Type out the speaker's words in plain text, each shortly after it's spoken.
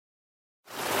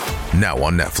Now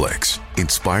on Netflix,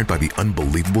 inspired by the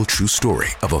unbelievable true story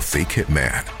of a fake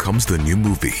hitman, comes the new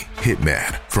movie,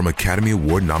 Hitman, from Academy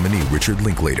Award nominee Richard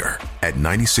Linklater. At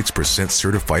 96%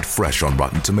 certified fresh on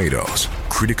Rotten Tomatoes,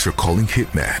 critics are calling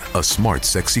Hitman a smart,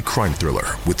 sexy crime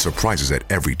thriller with surprises at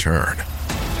every turn.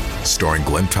 Starring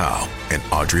Glenn Powell and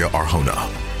Adria Arjona,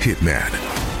 Hitman.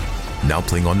 Now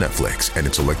playing on Netflix and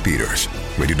in select theaters.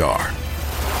 Rated R.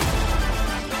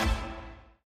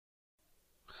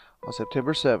 On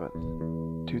September 7th,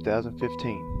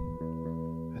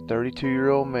 2015, a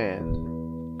 32-year-old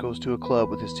man goes to a club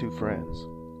with his two friends.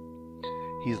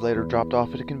 He's later dropped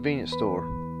off at a convenience store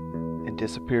and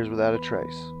disappears without a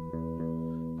trace.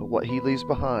 But what he leaves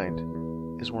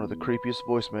behind is one of the creepiest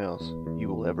voicemails you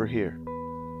will ever hear.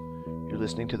 You're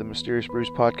listening to the Mysterious Brews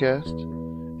podcast,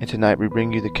 and tonight we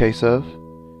bring you the case of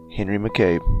Henry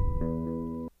McCabe.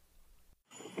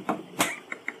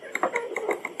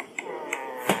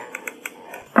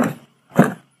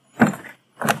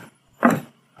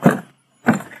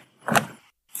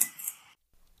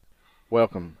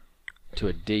 Welcome to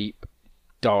a deep,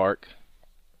 dark,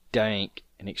 dank,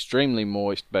 and extremely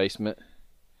moist basement.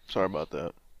 Sorry about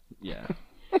that. Yeah.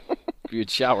 If you'd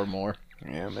shower more.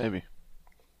 Yeah, maybe.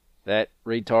 That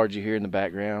retard you hear in the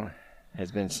background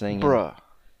has been singing. Bruh.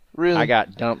 Really? I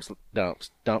got dumps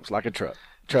like a truck.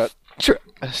 That's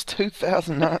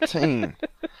 2019.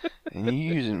 And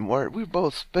you using word. We're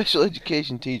both special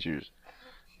education teachers.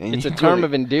 And it's a term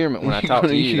of endearment when I talk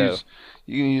to you, though.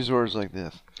 You can use words like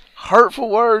this. Hurtful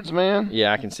words, man.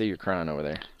 Yeah, I can see you're crying over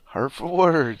there. Hurtful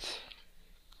words.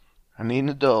 I need an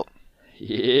adult.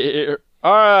 Yeah.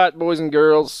 All right, boys and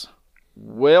girls.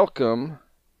 Welcome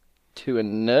to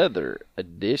another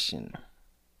edition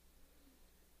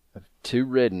of Two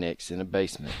Rednecks in a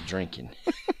Basement Drinking.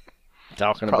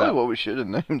 Probably what we should have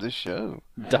named this show.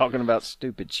 Talking about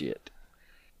stupid shit.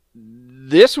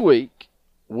 This week,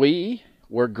 we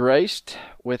were graced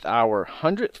with our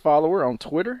 100th follower on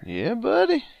Twitter. Yeah,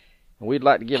 buddy. We'd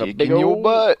like to give a big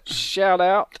old shout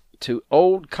out to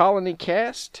Old Colony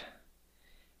Cast.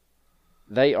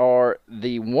 They are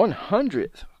the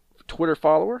 100th Twitter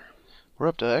follower. We're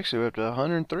up to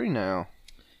 103 now.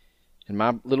 And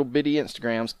my little bitty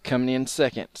Instagram's coming in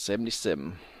second,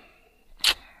 77.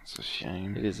 It's a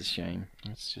shame. It is a shame.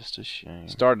 It's just a shame.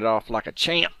 Started off like a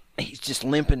champ. He's just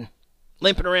limping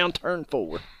around turn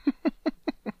 4.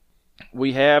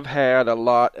 We have had a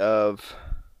lot of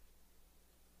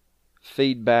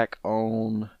feedback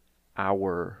on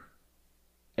our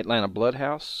Atlanta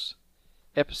Bloodhouse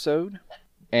episode,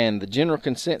 and the general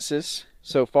consensus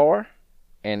so far,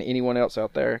 and anyone else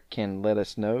out there can let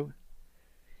us know,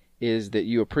 is that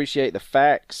you appreciate the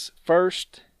facts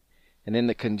first and then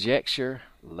the conjecture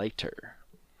later.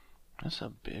 That's a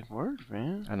big word,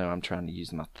 man. I know, I'm trying to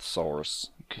use my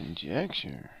thesaurus.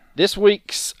 Conjecture. This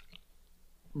week's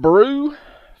brew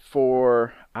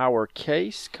for our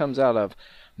case comes out of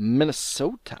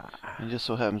Minnesota. It just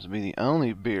so happens to be the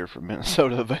only beer from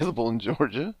Minnesota available in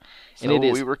Georgia. So and it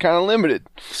is we were kind of limited.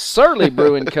 Surly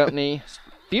Brewing Company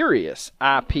Furious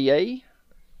IPA.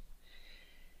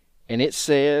 And it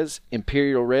says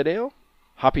Imperial Red Ale,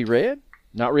 Hoppy Red,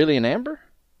 not really an amber.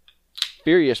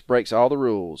 Furious breaks all the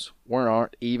rules. We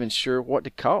aren't even sure what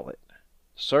to call it.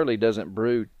 Surly doesn't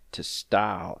brew to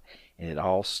style, and it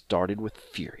all started with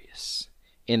Furious.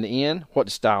 In the end, what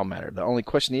does style matter? The only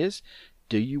question is,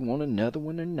 do you want another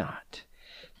one or not?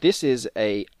 This is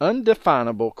a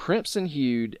undefinable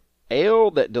crimson-hued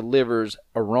ale that delivers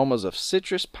aromas of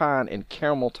citrus, pine, and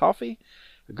caramel toffee,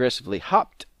 aggressively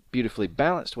hopped, beautifully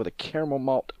balanced with a caramel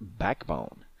malt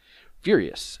backbone.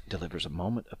 Furious delivers a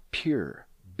moment of pure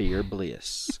beer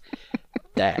bliss.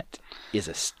 That is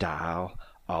a style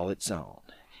all its own.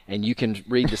 And you can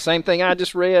read the same thing I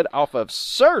just read off of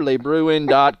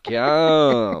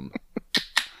surlybrewing.com.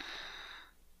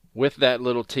 With that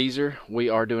little teaser, we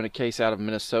are doing a case out of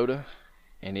Minnesota,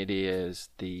 and it is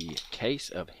the case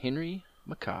of Henry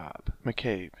McCabe.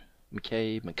 McCabe.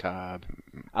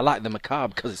 I like the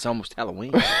macabre because it's almost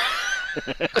Halloween.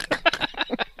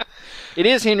 It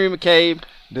is Henry McCabe.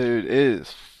 Dude, it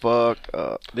is fucked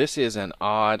up. This is an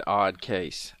odd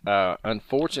case.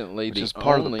 Unfortunately, which is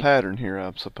part of the pattern here, I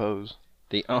suppose.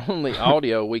 The only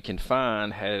audio we can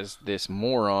find has this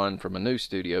moron from a news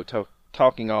studio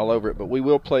talking all over it, but we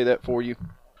will play that for you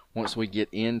once we get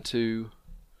into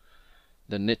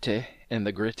the nitty and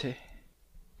the gritty.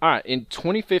 All right, in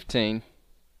 2015,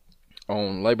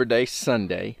 on Labor Day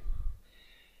Sunday,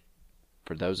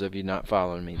 for those of you not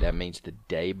following me, that means the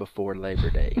day before Labor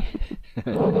Day.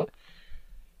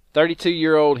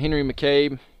 32-year-old Henry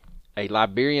McCabe, a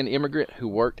Liberian immigrant who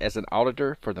worked as an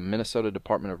auditor for the Minnesota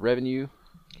Department of Revenue,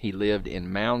 He lived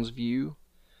in Mounds View,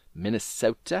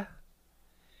 Minnesota,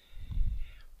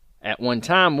 at one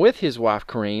time with his wife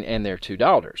Corrine and their 2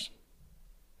 daughters.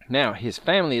 Now, his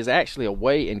family is actually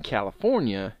away in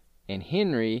California, and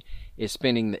Henry is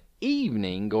spending the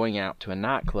evening going out to a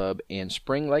nightclub in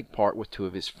Spring Lake Park with 2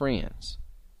 of his friends,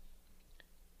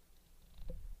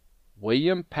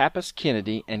 William Pappas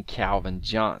Kennedy and Calvin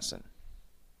Johnson.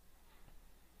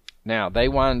 Now, they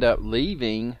wind up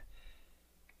leaving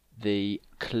the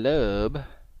club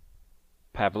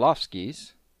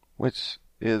Pavlovsky's, which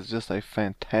is just a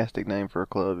fantastic name for a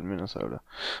club in Minnesota.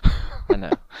 I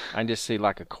know. I can just see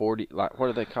like accordion, like what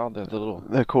are they called? The little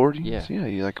accordions. Yeah,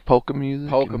 you like polka music.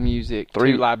 Polka music.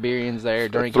 2 Liberians there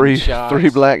drinking shots. 3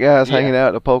 black guys hanging out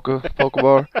at a polka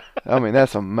bar. I mean,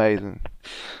 that's amazing.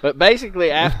 But basically,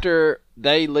 after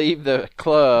they leave the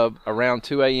club around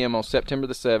 2 a.m. on September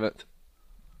the 7th,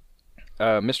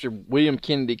 Mr. William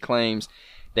Kennedy claims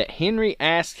that Henry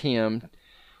asked him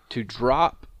to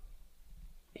drop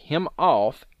him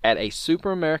off at a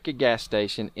Super America gas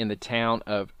station in the town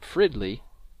of Fridley,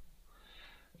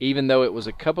 even though it was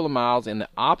a couple of miles in the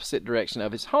opposite direction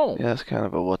of his home. Yeah, that's kind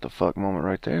of a what the fuck moment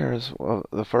right there.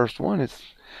 The first one is,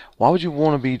 why would you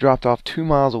want to be dropped off 2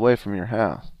 miles away from your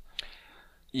house?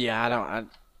 Yeah,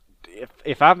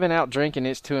 if I've been out drinking,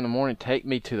 it's 2 a.m, take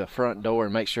me to the front door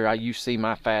and make sure you see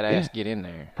my fat ass get in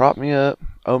there. Prop me up,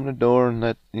 open the door, and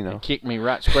And kick me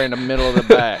right square in the middle of the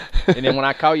back. And then when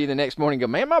I call you the next morning, go,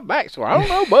 man, my back's sore. I don't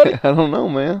know, buddy. I don't know,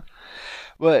 man.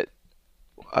 But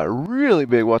a really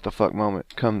big what the fuck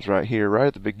moment comes right here, right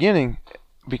at the beginning,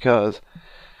 because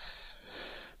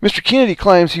Mr. Kennedy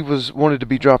claims he wanted to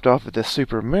be dropped off at the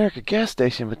Super America gas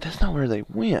station, but that's not where they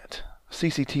went.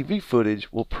 CCTV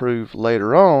footage will prove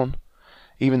later on,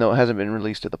 even though it hasn't been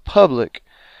released to the public,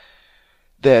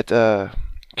 that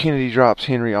Kennedy drops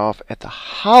Henry off at the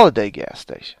Holiday gas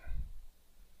station,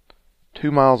 2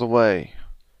 miles away,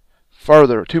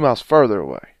 2 miles further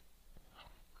away.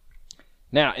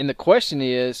 Now, and the question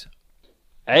is,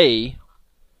 A,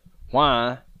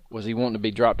 why was he wanting to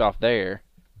be dropped off there?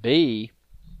 B,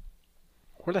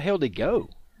 where the hell did he go?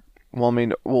 Well, I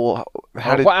mean,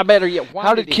 how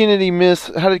did Kennedy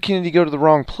go to the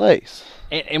wrong place?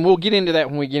 And we'll get into that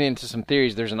when we get into some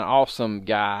theories. There's an awesome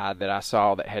guy that I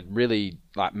saw that had really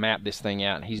like mapped this thing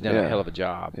out, and he's done a hell of a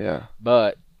job. Yeah.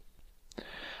 But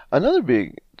another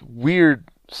big weird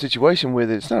situation with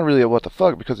it, it's not really a what the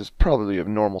fuck because it's probably a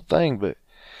normal thing, but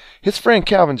his friend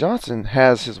Calvin Johnson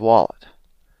has his wallet.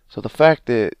 So the fact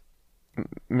that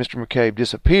Mr. McCabe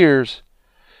disappears,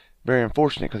 very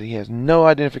unfortunate because he has no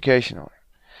identification on him.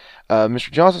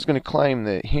 Mr. Johnson's going to claim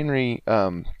that Henry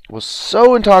was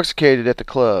so intoxicated at the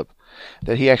club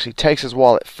that he actually takes his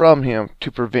wallet from him to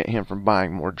prevent him from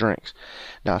buying more drinks.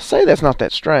 Now, I say that's not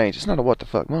that strange. It's not a what the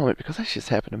fuck moment because that's just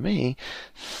happened to me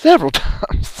several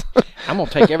times. I'm going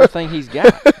to take everything he's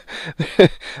got.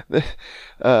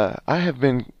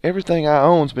 Everything I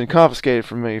own's been confiscated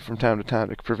from me from time to time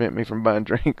to prevent me from buying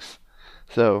drinks.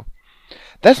 So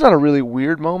that's not a really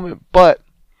weird moment, but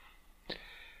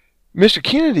Mr.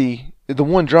 Kennedy, the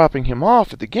one dropping him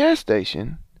off at the gas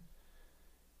station,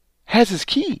 has his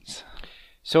keys.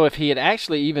 So if he had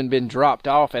actually even been dropped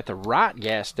off at the right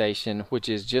gas station, which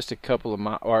is just a couple of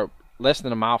miles or less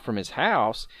than a mile from his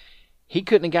house, he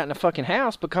couldn't have gotten the fucking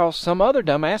house because some other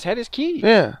dumbass had his keys.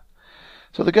 Yeah.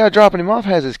 So the guy dropping him off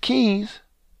has his keys.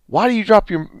 Why do you drop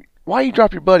your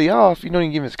buddy off if you don't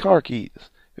even give him his car keys,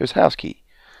 his house key?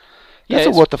 That's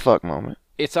a what the fuck moment.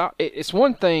 It's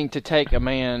one thing to take a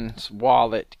man's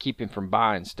wallet to keep him from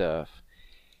buying stuff.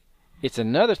 It's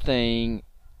another thing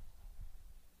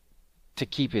to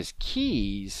keep his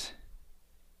keys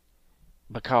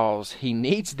because he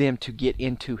needs them to get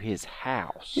into his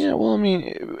house. Yeah, well, I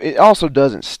mean, it also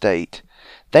doesn't state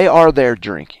they are there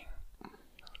drinking.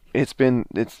 It's been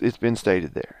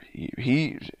stated there.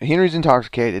 Henry's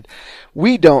intoxicated.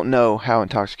 We don't know how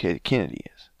intoxicated Kennedy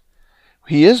is.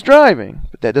 He is driving,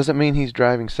 but that doesn't mean he's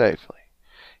driving safely.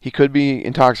 He could be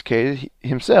intoxicated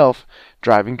himself,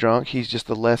 driving drunk. He's just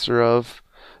the lesser of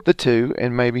the two,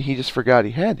 and maybe he just forgot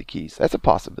he had the keys. That's a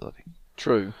possibility.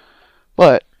 True.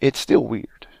 But it's still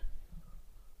weird.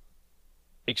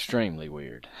 Extremely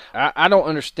weird. I don't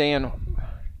understand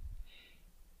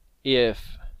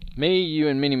if me, you,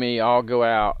 and Mini-Me all go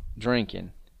out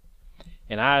drinking,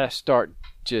 and I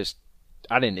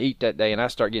didn't eat that day, and I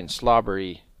start getting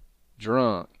slobbery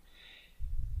drunk.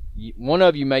 One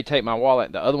of you may take my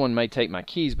wallet, the other one may take my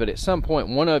keys, but at some point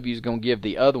one of you is going to give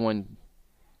the other one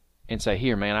and say,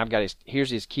 here man, here's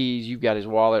his keys, you've got his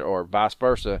wallet, or vice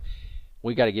versa.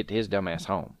 We got to get to his dumbass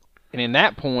home. And in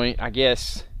that point, I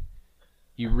guess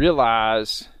you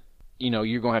realize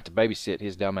you're going to have to babysit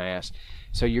his dumb ass.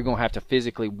 So you're going to have to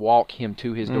physically walk him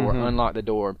to his door, unlock the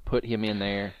door, put him in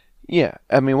there. Yeah.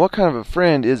 I mean, what kind of a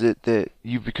friend is it that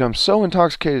you've become so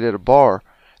intoxicated at a bar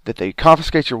that they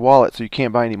confiscate your wallet so you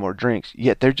can't buy any more drinks,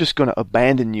 yet they're just going to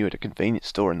abandon you at a convenience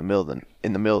store in the middle of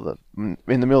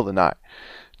the night,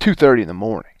 2:30 in the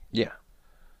morning. Yeah.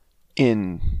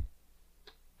 In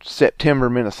September,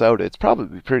 Minnesota, it's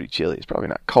probably pretty chilly. It's probably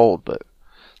not cold, but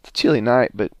it's a chilly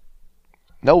night. But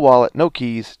no wallet, no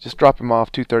keys. Just drop him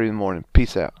off 2:30 in the morning.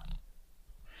 Peace out.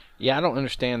 Yeah, I don't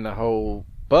understand the whole.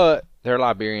 But they're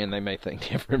Liberian. They may think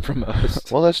different from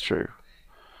us. Well, that's true.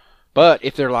 But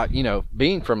if they're like,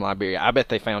 being from Liberia, I bet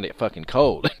they found it fucking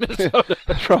cold in Minnesota.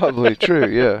 That's probably true,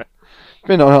 yeah.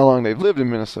 Depending on how long they've lived in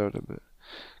Minnesota. But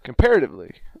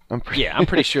comparatively, I'm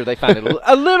pretty sure they find it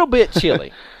a little bit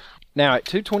chilly. Now, at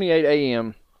 2:28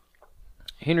 a.m.,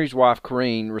 Henry's wife,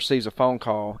 Corrine, receives a phone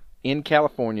call in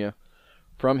California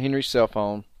from Henry's cell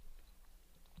phone,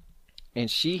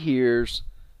 and she hears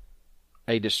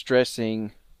a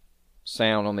distressing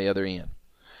sound on the other end.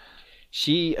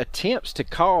 She attempts to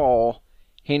call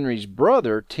Henry's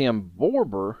brother, Tim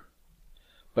Borber,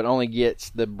 but only gets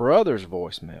the brother's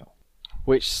voicemail,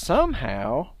 which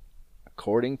somehow,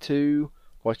 according to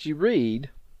what you read,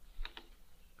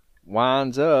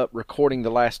 winds up recording the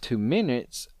last 2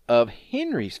 minutes of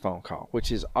Henry's phone call,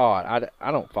 which is odd.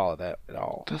 I don't follow that at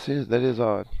all. That is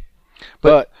odd.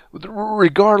 But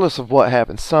regardless of what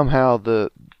happens, somehow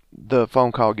the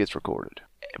phone call gets recorded.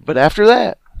 But after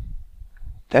that,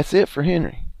 that's it for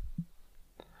Henry.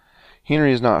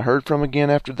 Henry is not heard from again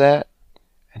after that,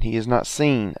 and he is not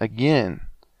seen again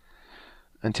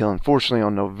until, unfortunately,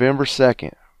 on November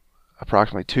 2nd,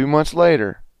 approximately 2 months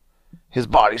later, his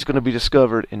body's going to be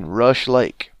discovered in Rush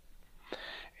Lake.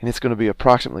 And it's going to be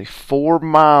approximately 4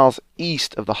 miles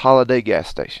east of the Holiday gas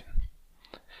station.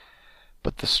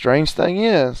 But the strange thing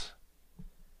is,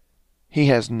 he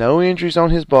has no injuries on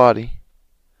his body.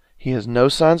 He has no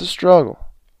signs of struggle.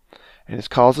 And his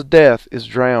cause of death is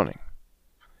drowning,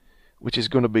 which is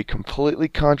going to be completely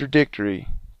contradictory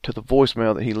to the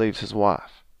voicemail that he leaves his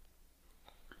wife.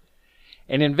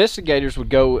 And investigators would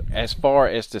go as far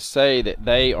as to say that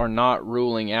they are not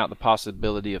ruling out the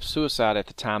possibility of suicide at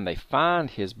the time they find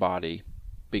his body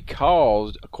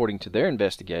because, according to their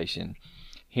investigation,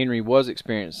 Henry was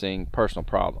experiencing personal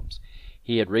problems.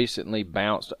 He had recently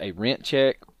bounced a rent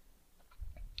check.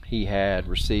 He had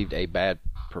received a bad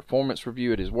performance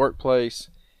review at his workplace.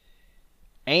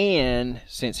 And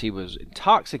since he was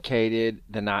intoxicated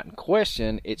the night in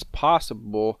question, it's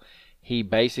possible he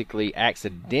basically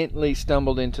accidentally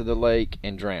stumbled into the lake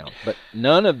and drowned. But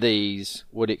none of these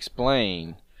would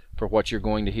explain for what you're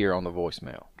going to hear on the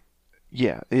voicemail.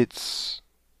 Yeah, it's...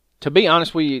 To be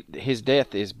honest with you, his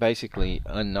death is basically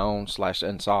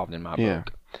unknown/unsolved in my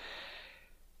book.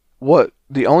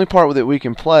 The only part that we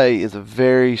can play is a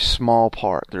very small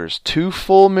part. There's 2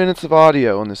 full minutes of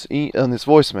audio on this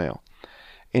voicemail.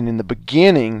 And in the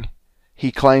beginning,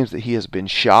 he claims that he has been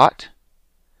shot.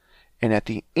 And at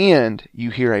the end, you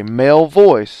hear a male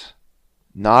voice,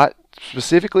 not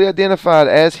specifically identified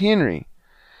as Henry,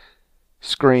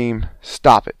 scream,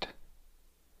 "Stop it."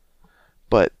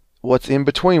 But what's in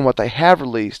between what they have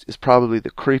released is probably the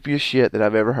creepiest shit that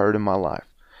I've ever heard in my life.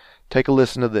 Take a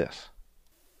listen to this.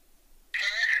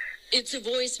 It's a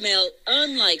voicemail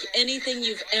unlike anything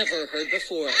you've ever heard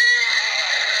before.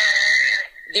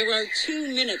 There are 2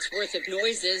 minutes worth of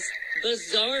noises,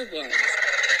 bizarre ones.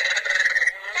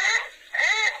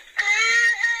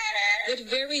 But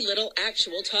very little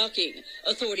actual talking.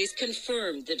 Authorities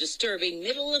confirmed the disturbing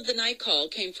middle-of-the-night call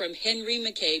came from Henry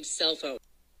McCabe's cell phone.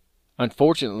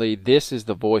 Unfortunately, this is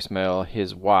the voicemail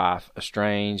his wife,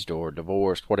 estranged or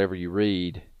divorced, whatever you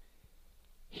read,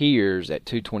 hears at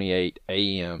 2:28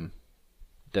 a.m.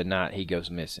 the night he goes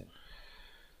missing.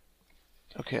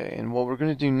 Okay, and what we're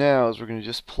going to do now is we're going to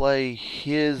just play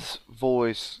his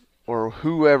voice, or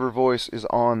whoever voice is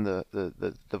on the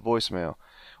voicemail.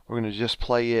 We're going to just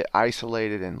play it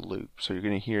isolated and loop. So you're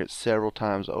going to hear it several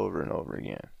times over and over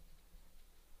again.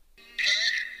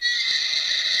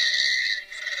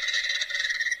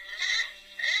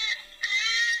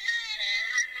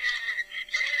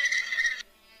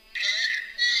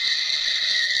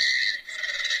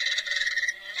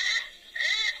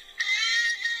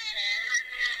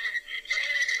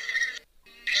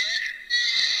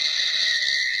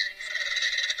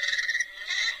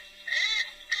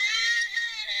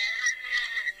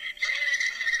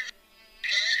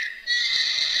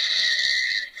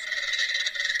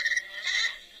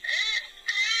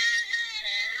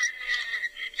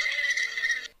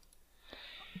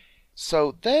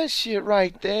 So that shit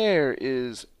right there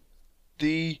is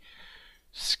the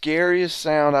scariest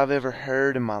sound I've ever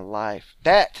heard in my life.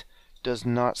 That does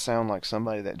not sound like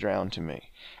somebody that drowned to me.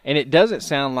 And it doesn't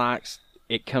sound like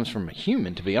it comes from a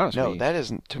human, to be honest with you. No, that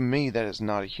isn't. To me, that is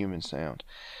not a human sound.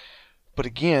 But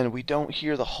again, we don't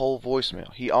hear the whole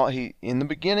voicemail. He in the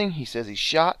beginning, he says he's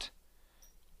shot.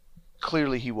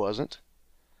 Clearly, he wasn't.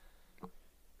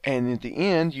 And at the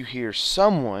end, you hear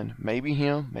someone, maybe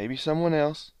him, maybe someone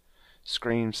else,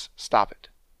 screams, "Stop it."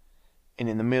 And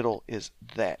in the middle is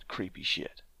that creepy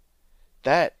shit.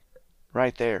 That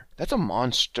right there, that's a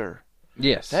monster.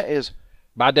 Yes. That is,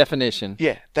 by definition.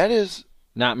 Yeah, that is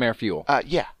nightmare fuel.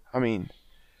 Yeah, I mean,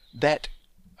 that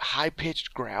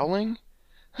high-pitched growling,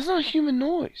 that's not a human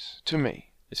noise to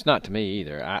me. It's not to me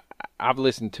either. I've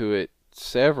listened to it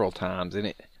several times,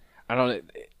 and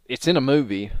it's in a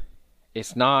movie.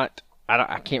 It's not,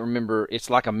 I can't remember. It's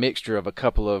like a mixture of a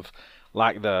couple of,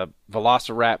 like the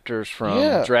velociraptors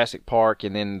from Jurassic Park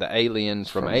and then the aliens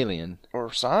from Alien.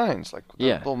 Or Signs, like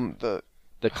the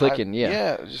clicking,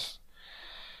 Yeah, just,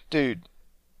 dude,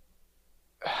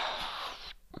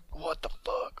 what the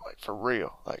fuck? Like, for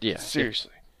real. Like,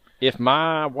 seriously. If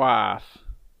my wife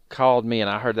called me and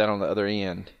I heard that on the other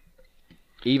end,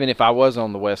 even if I was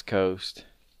on the West Coast,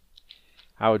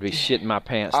 I would be shitting my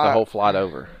pants the whole flight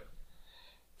over.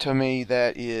 To me,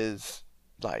 that is,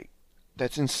 like,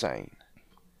 that's insane.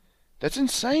 That's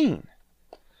insane.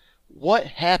 What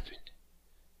happened?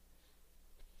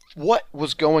 What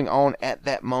was going on at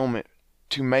that moment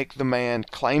to make the man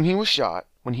claim he was shot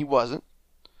when he wasn't?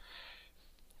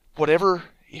 Whatever,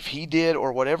 if he did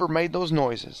or whatever made those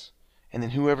noises, and then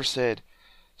whoever said,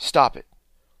 "Stop it."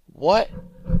 What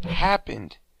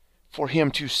happened for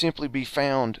him to simply be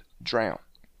found drowned?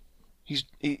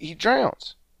 He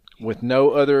drowns. With no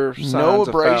other signs no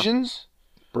abrasions,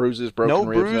 bruises, broken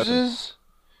ribs, bruises,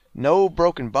 no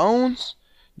broken bones,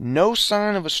 no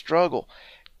sign of a struggle.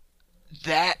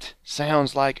 That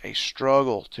sounds like a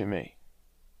struggle to me.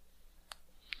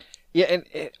 Yeah,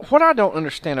 and what I don't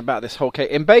understand about this whole case,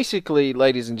 and basically,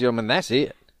 ladies and gentlemen, that's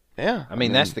it. Yeah. I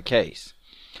mean, that's the case.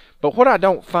 But what I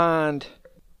don't find,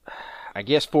 I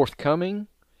guess, forthcoming,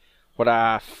 what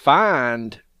I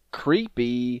find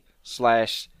creepy /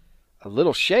 a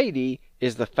little shady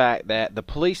is the fact that the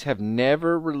police have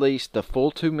never released the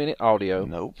full 2-minute audio.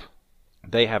 Nope.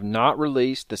 They have not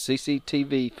released the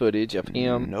CCTV footage of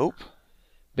him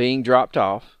being dropped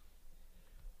off.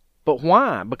 But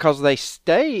why? Because they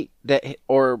state that,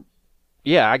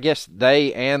 I guess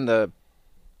they and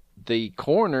the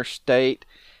coroner state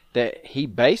that he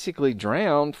basically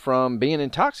drowned from being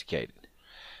intoxicated.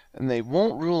 And they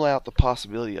won't rule out the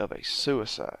possibility of a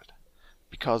suicide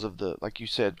because of the, like you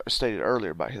said, stated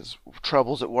earlier, about his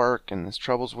troubles at work and his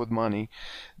troubles with money,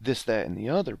 this, that, and the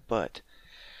other. But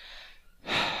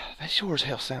that sure as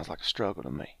hell sounds like a struggle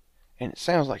to me. And it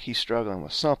sounds like he's struggling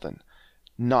with something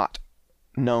not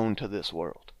known to this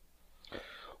world.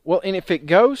 Well, and if it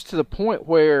goes to the point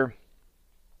where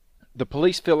the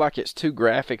police feel like it's too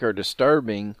graphic or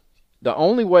disturbing, the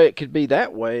only way it could be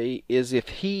that way is if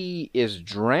he is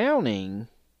drowning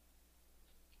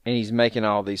and he's making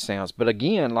all these sounds. But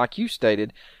again, like you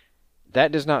stated,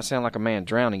 that does not sound like a man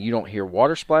drowning. You don't hear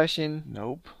water splashing.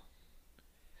 Nope.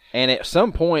 And at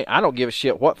some point, I don't give a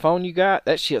shit what phone you got,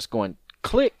 that shit's going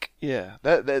click. Yeah,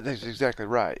 that's exactly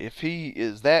right. If he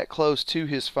is that close to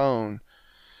his phone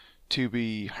to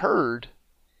be heard,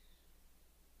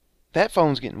 that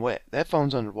phone's getting wet. That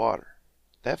phone's underwater.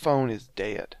 That phone is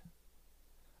dead.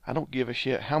 I don't give a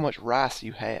shit how much rice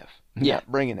you have.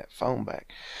 Not bringing that phone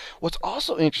back. What's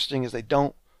also interesting is they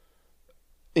don't,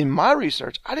 in my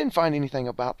research, I didn't find anything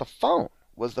about the phone.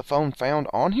 Was the phone found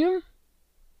on him?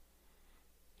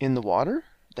 In the water?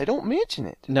 They don't mention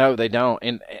it. No, they don't.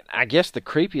 And I guess the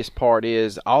creepiest part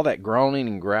is all that groaning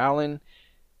and growling.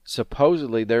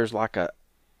 Supposedly there's like a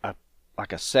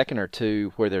second or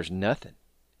two where there's nothing.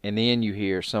 And then you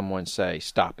hear someone say,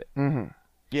 "Stop it." Mm-hmm.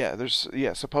 Yeah, there's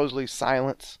supposedly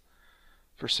silence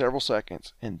for several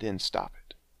seconds and then stop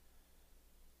it.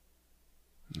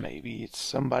 Maybe it's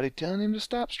somebody telling him to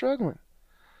stop struggling.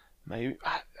 Maybe,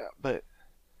 but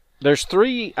there's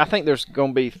three. I think there's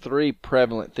going to be 3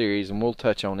 prevalent theories, and we'll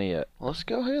touch on it. Let's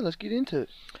go ahead. Let's get into it.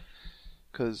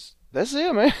 Because that's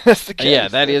it, man. That's the case. Yeah,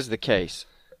 that is the case.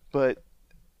 But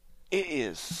it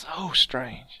is so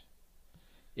strange.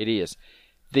 It is.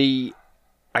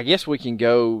 I guess we can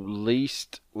go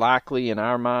least likely in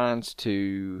our minds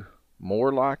to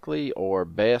more likely, or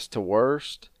best to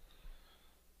worst.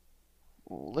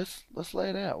 Let's lay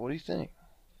it out. What do you think?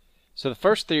 So the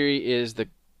first theory is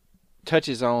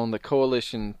touches on the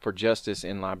Coalition for Justice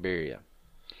in Liberia,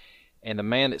 and the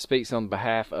man that speaks on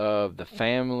behalf of the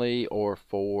family or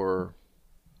for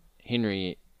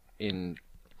Henry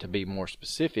to be more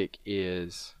specific,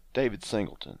 is David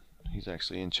Singleton. He's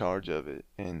actually in charge of it.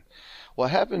 And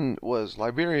what happened was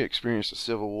Liberia experienced a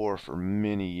civil war for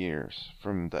many years,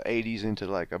 from the 80s into,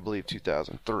 like, I believe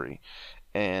 2003.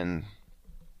 And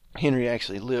Henry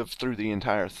actually lived through the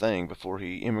entire thing before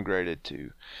he immigrated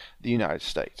to the United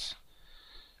States.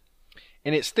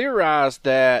 And it's theorized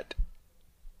that,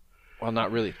 well,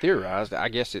 not really theorized, I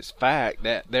guess it's fact,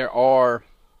 that there are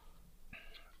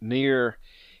near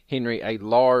Henry a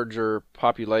larger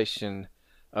population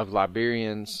of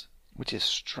Liberians. Which is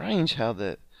strange how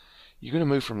that you're going to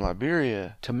move from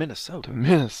Liberia to Minnesota.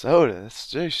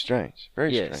 That's very strange.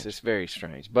 Very strange. Yes, it's very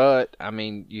strange. But, I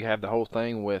mean, you have the whole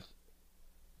thing with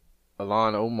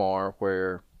Ilhan Omar,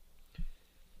 where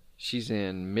she's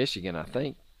in Michigan, I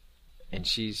think, and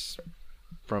she's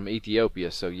from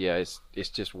Ethiopia. So, yeah, it's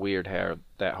just weird how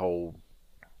that whole,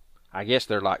 I guess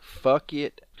they're like, fuck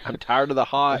it, I'm tired of the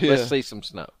hot, let's see some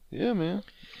snow. Yeah, man.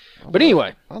 But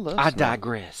anyway, I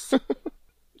digress.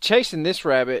 Chasing this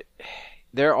rabbit,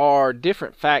 there are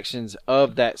different factions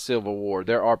of that Civil War.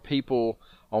 There are people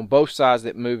on both sides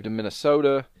that moved to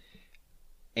Minnesota,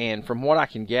 and from what I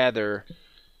can gather,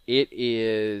 it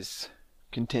is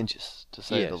contentious, to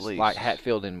say the least. Like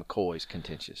Hatfield and McCoy's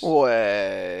contentious.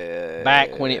 Well,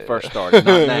 back when it first started,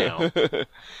 not now.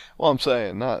 Well, I'm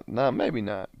saying not, maybe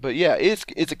not, but yeah,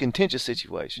 it's a contentious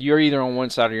situation. You're either on one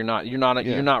side or you're not. You're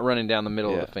not running down the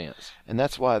middle of the fence. And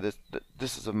that's why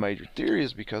this is a major theory,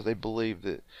 is because they believe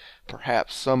that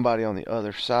perhaps somebody on the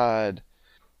other side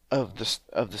of the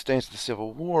stance of the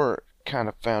Civil War kind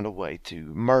of found a way to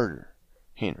murder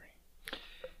Henry.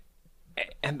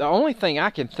 And the only thing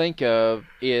I can think of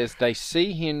is they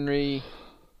see Henry,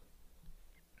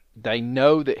 they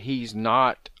know that he's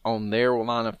not on their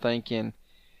line of thinking.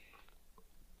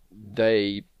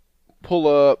 They pull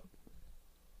up,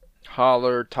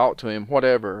 holler, talk to him,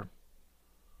 whatever,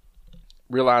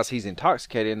 realize he's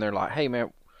intoxicated, and they're like, hey,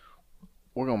 man,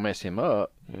 we're going to mess him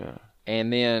up. Yeah.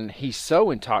 And then he's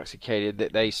so intoxicated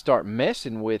that they start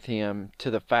messing with him to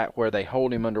the fact where they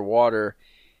hold him underwater.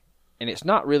 And it's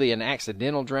not really an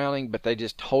accidental drowning, but they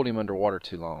just hold him underwater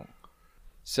too long.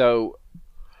 So,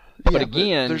 but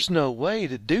again, there's no way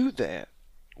to do that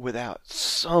without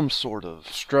some sort of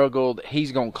struggled.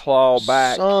 He's going to claw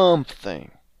back. Something.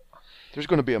 There's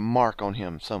going to be a mark on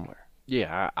him somewhere.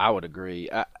 Yeah, I would agree.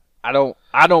 I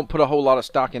don't put a whole lot of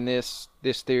stock in this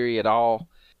theory at all.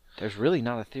 There's really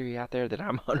not a theory out there that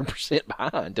I'm 100%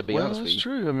 behind, to be honest with you. That's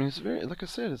true. I mean, it's very, like I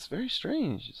said, it's very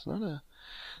strange. It's not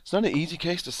an easy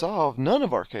case to solve. None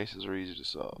of our cases are easy to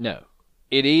solve. No.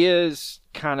 It is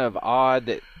kind of odd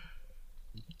that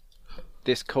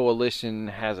this coalition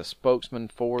has a spokesman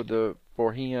for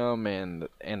him and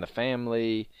the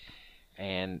family,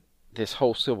 and this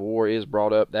whole Civil War is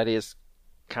brought up. That is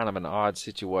kind of an odd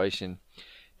situation.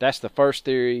 That's the first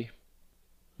theory.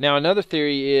 Now, another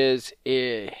theory is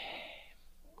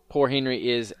poor Henry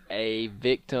is a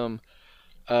victim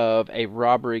of a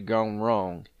robbery gone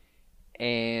wrong.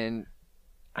 And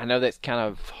I know that's kind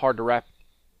of hard to wrap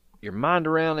your mind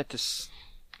around at this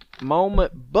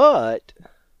moment, but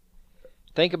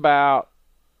think about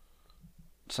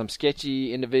some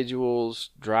sketchy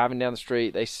individuals driving down the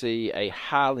street. They see a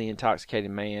highly intoxicated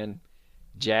man,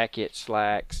 jacket,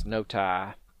 slacks, no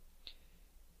tie,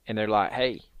 and they're like,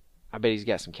 hey, I bet he's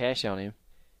got some cash on him.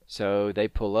 So they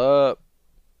pull up,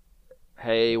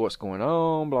 hey, what's going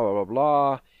on, blah, blah, blah,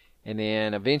 blah. And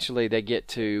then eventually they get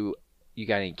to, you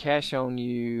got any cash on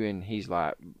you? And he's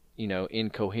like,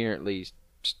 incoherently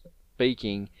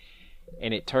speaking,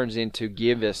 and it turns into,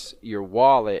 give us your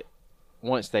wallet.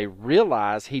 Once they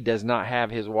realize he does not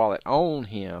have his wallet on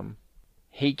him,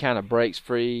 he kind of breaks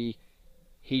free.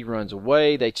 He runs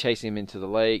away. They chase him into the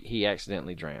lake. He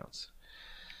accidentally drowns.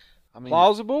 I mean,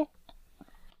 plausible,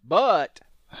 but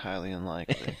highly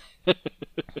unlikely.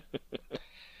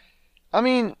 I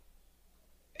mean,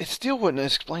 it still wouldn't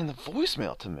explain the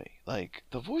voicemail to me. Like,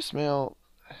 the voicemail,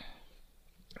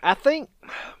 I think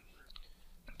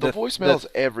the voicemail is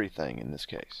everything in this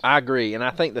case. I agree, and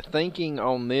I think the thinking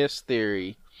on this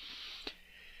theory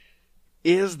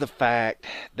is the fact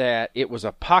that it was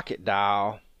a pocket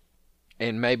dial,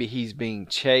 and maybe he's being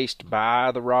chased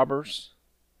by the robbers.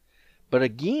 But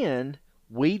again,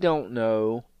 we don't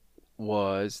know,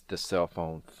 was the cell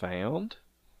phone found?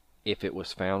 If it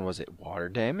was found, was it water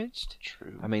damaged?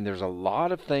 True. I mean, there's a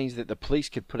lot of things that the police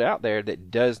could put out there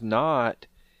that does not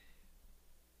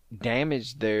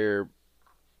damage their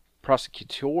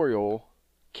prosecutorial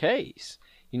case.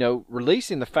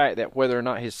 Releasing the fact that whether or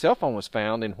not his cell phone was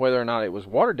found and whether or not it was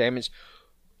water damaged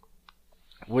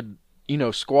would,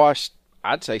 squash,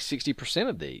 I'd say, 60%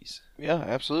 of these. Yeah,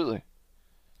 absolutely.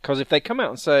 Because if they come out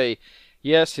and say,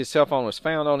 yes, his cell phone was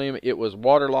found on him, it was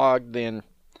waterlogged, then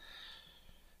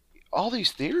all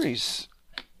these theories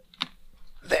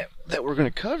that we're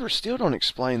going to cover still don't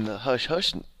explain the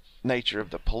hush-hush nature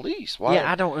of the police. Why?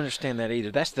 Yeah, I don't understand that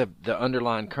either. That's the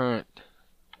underlying current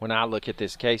when I look at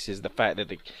this case is the fact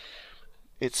that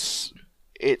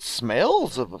it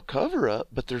smells of a cover-up,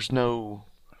 but there's no...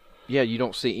 Yeah, you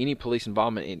don't see any police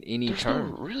involvement in any term.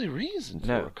 There's no really reason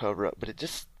for a cover-up, but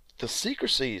the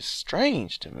secrecy is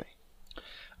strange to me.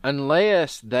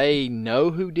 Unless they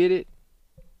know who did it,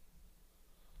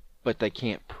 but they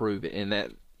can't prove it. And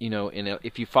that,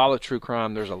 if you follow true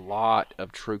crime, there's a lot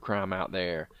of true crime out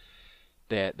there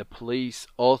that the police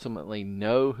ultimately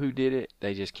know who did it.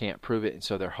 They just can't prove it, and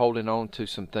so they're holding on to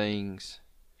some things.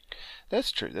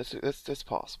 That's true. That's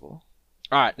possible.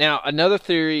 All right, now another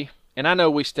theory, and I know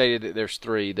we stated that there's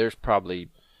 3. There's probably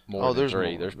more than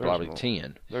 3. There's probably more.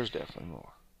 10. There's definitely more.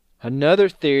 Another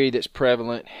theory that's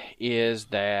prevalent is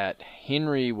that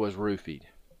Henry was roofied.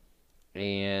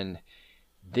 And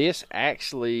this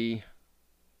actually,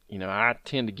 I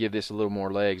tend to give this a little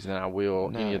more legs than I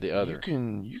will any of the other.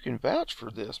 You can vouch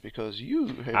for this because you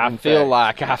have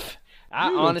I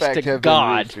honest to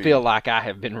God feel like I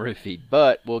have been roofied,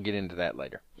 but we'll get into that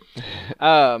later.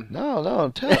 No.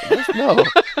 No. Tell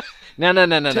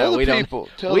We the people.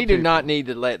 We do not need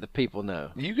to let the people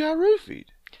know. You got roofied.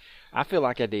 I feel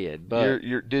like I did, but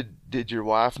did your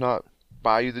wife not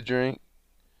buy you the drink,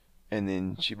 and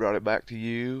then she brought it back to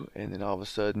you, and then all of a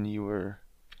sudden you were...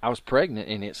 I was pregnant,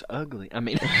 and it's ugly. I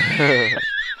mean,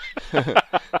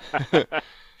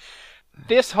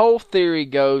 this whole theory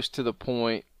goes to the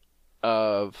point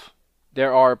of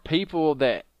there are people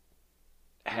that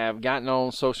have gotten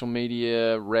on social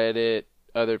media, Reddit,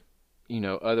 other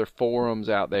forums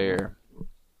out there,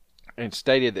 and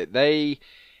stated that they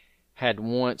had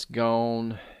once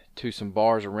gone to some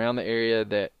bars around the area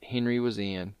that Henry was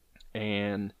in,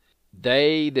 and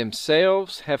they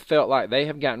themselves have felt like they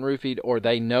have gotten roofied, or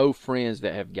they know friends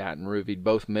that have gotten roofied,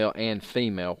 both male and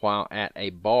female, while at a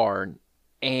bar.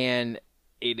 And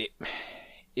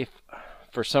if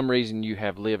for some reason you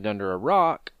have lived under a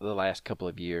rock the last couple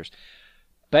of years,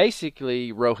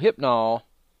 basically Rohypnol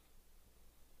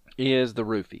is the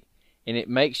roofie, and it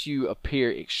makes you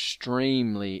appear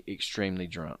extremely, extremely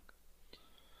drunk.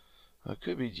 It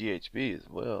could be GHB as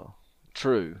well.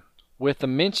 True. With the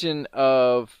mention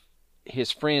of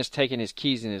his friends taking his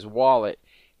keys in his wallet,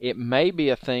 it may be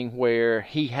a thing where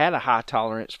he had a high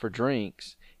tolerance for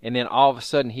drinks, and then all of a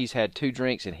sudden he's had 2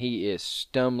 drinks and he is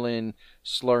stumbling,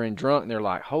 slurring drunk, and they're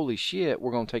like, holy shit,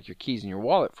 we're going to take your keys and your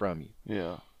wallet from you.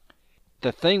 Yeah.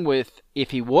 The thing with, if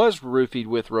he was roofied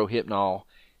with Rohypnol,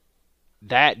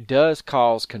 that does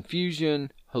cause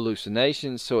confusion,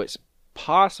 hallucinations, so it's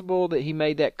possible that he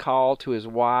made that call to his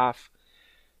wife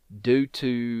due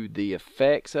to the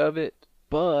effects of it,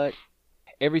 but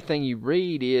everything you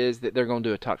read is that they're going to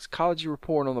do a toxicology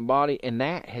report on the body, and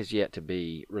that has yet to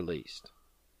be released.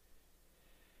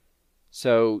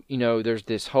 So, there's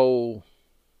this whole,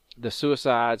 the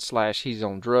suicide / he's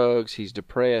on drugs, he's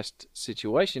depressed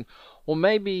situation. Well,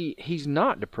 maybe he's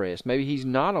not depressed. Maybe he's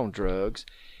not on drugs.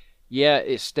 Yeah,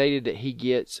 it's stated that he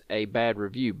gets a bad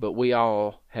review, but we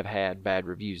all have had bad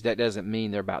reviews. That doesn't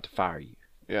mean they're about to fire you.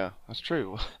 Yeah, that's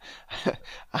true.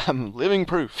 I'm living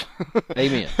proof.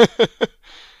 Amen.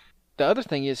 The other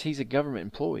thing is he's a government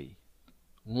employee.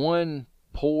 One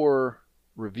poor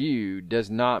review does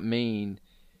not mean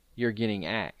you're getting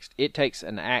axed. It takes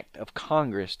an act of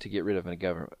Congress to get rid of a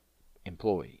government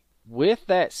employee. With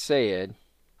that said,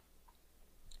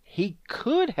 he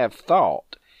could have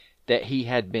thought that he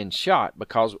had been shot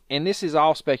because, and this is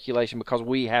all speculation because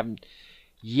we haven't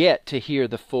yet to hear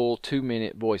the full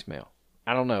 2-minute voicemail.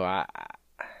 I don't know.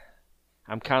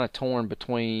 I'm kind of torn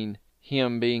between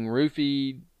him being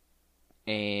roofied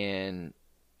and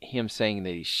him saying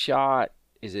that he's shot.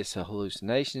 Is this a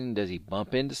hallucination? Does he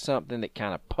bump into something that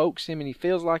kind of pokes him and he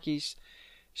feels like he's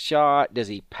shot? Does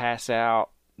he pass out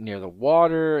near the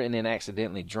water and then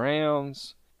accidentally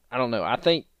drowns? I don't know. I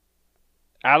think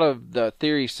out of the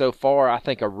theories so far, I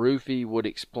think a roofie would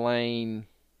explain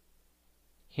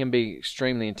him being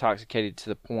extremely intoxicated to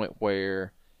the point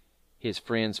where his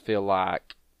friends feel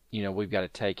like, we've got to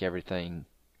take everything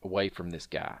away from this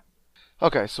guy.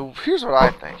 Okay, so here's what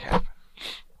I think happened.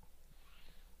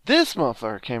 This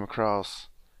motherfucker came across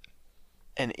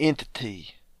an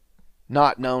entity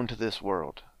not known to this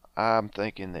world. I'm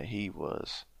thinking that he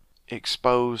was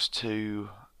exposed to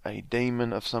a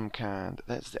demon of some kind.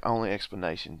 That's the only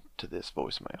explanation to this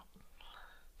voicemail,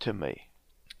 to me.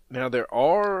 Now, there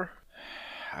are,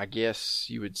 I guess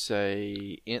you would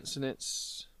say,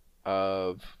 incidents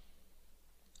of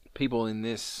people in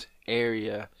this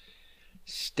area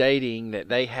stating that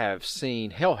they have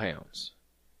seen hellhounds.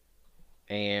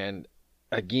 And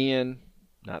again,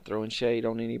 not throwing shade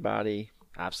on anybody.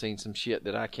 I've seen some shit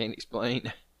that I can't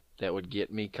explain that would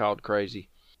get me called crazy.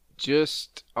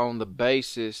 Just on the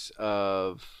basis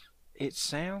of, it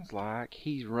sounds like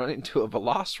he's run into a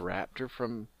velociraptor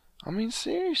from... I mean,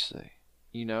 seriously.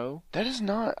 You know? That is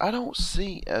not... I don't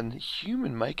see a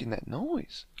human making that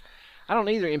noise. I don't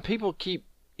either. And people keep...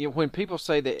 You know, when people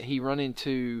say that he run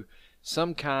into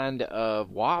some kind of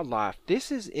wildlife,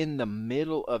 this is in the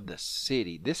middle of the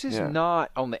city. This is not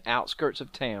on the outskirts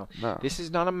of town. No. This is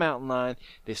not a mountain lion.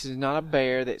 This is not a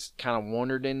bear that's kind of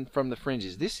wandered in from the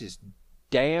fringes. This is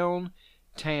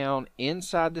downtown,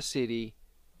 inside the city.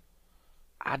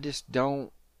 I just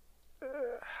don't...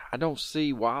 I don't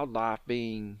see wildlife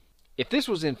being... If this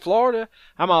was in Florida,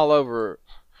 I'm all over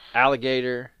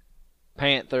alligator,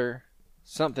 panther,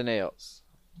 something else.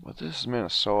 But this is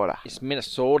Minnesota. It's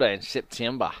Minnesota in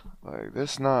September. Like,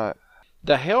 this not...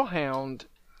 The hellhound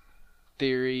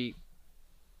theory,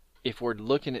 if we're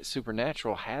looking at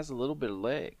supernatural, has a little bit of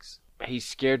legs. He's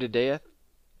scared to death.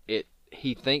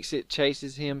 He thinks it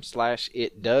chases him /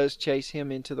 it does chase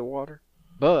him into the water.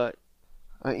 But...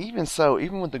 even so,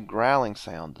 even with the growling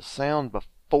sound, the sound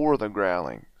before the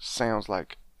growling sounds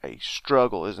like a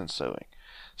struggle is ensuing.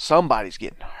 Somebody's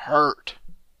getting hurt.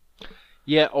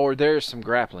 Yeah, or there's some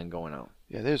grappling going on.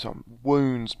 Yeah, there's some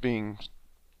wounds being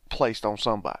placed on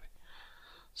somebody.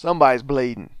 Somebody's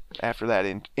bleeding after that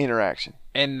interaction.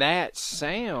 And that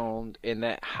sound and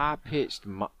that high-pitched,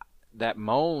 that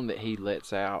moan that he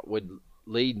lets out would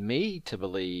lead me to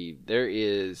believe there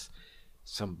is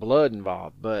some blood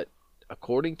involved. But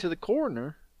according to the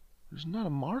coroner, there's not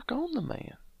a mark on the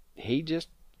man. He just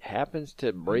happens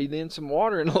to breathe in some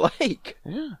water in a lake.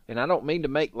 Yeah. And I don't mean to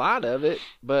make light of it,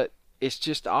 but it's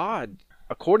just odd.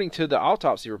 According to the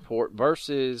autopsy report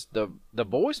versus the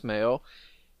voicemail,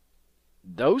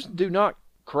 those do not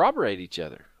corroborate each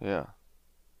other. Yeah.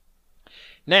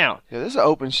 Now, this is an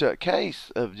open shut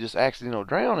case of just accidental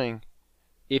drowning.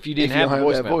 If you didn't have a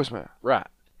voicemail. Right.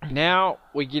 Now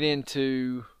we get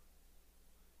into,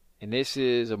 and this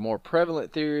is a more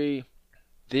prevalent theory.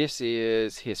 This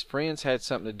is his friends had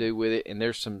something to do with it, and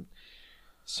there's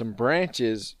some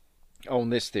branches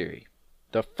on this theory.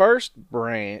 The first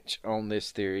branch on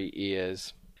this theory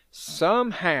is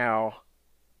somehow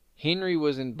Henry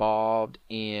was involved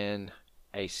in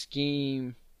a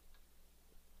scheme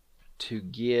to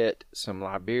get some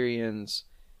Liberians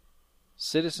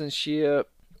citizenship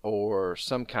or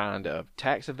some kind of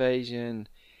tax evasion,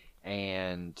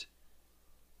 and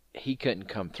he couldn't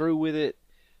come through with it,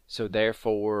 so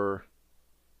therefore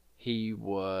he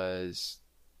was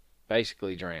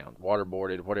basically drowned,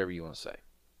 waterboarded, whatever you want to say.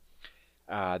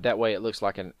 That way it looks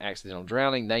like an accidental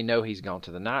drowning. They know he's gone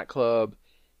to the nightclub,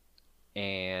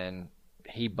 and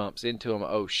he bumps into him.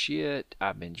 Oh shit,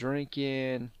 I've been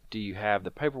drinking. Do you have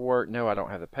the paperwork? No, I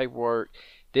don't have the paperwork.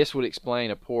 This would explain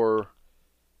a poor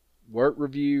work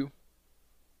review.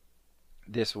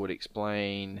 This would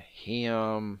explain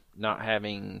him not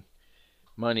having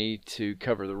money to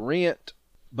cover the rent.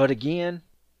 But again,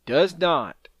 does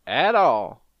not at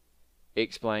all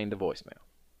explain the voicemail.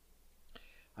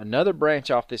 Another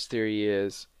branch off this theory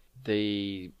is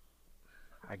the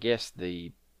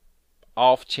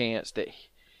off chance that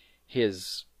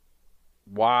his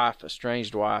wife,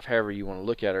 estranged wife, however you want to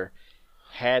look at her,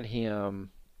 had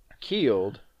him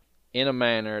killed in a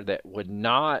manner that would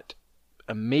not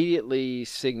immediately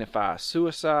signify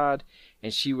suicide,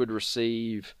 and she would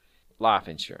receive life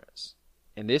insurance.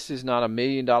 And this is not $1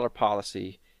 million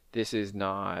policy. This is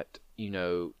not,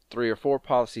 3 or 4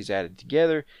 policies added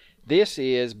together. This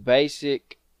is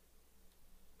basic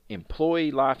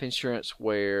employee life insurance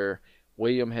where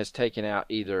William has taken out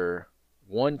either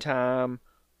one time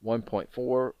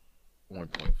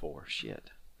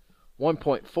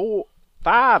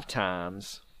 1.5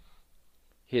 times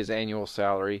his annual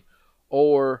salary,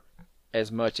 or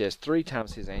as much as 3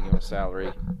 times his annual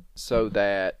salary, so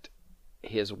that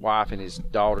his wife and his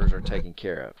daughters are taken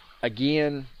care of.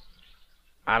 Again,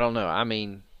 I don't know. I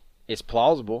mean, it's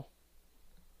plausible,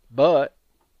 but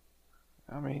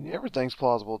I mean, everything's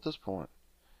plausible at this point.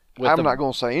 I'm not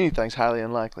going to say anything's highly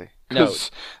unlikely. No,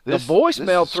 the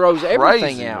voicemail throws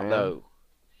everything out, though.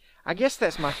 I guess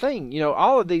that's my thing.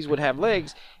 All of these would have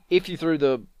legs if you threw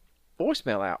the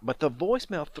voicemail out, but the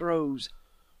voicemail throws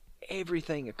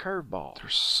everything a curveball.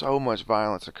 There's so much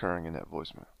violence occurring in that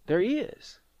voicemail. There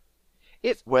is.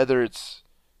 Whether it's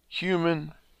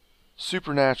human,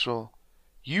 supernatural,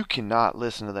 you cannot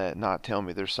listen to that and not tell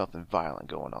me there's something violent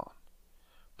going on.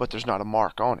 But there's not a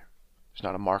mark on him. There's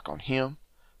not a mark on him.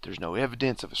 There's no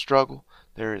evidence of a struggle.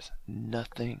 There is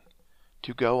nothing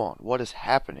to go on. What is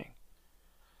happening?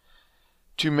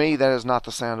 To me, that is not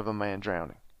the sound of a man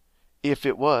drowning. If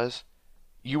it was,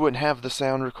 you wouldn't have the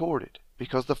sound recorded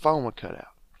because the phone would cut out.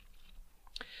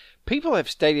 People have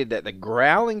stated that the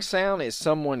growling sound is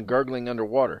someone gurgling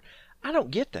underwater. I don't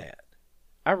get that.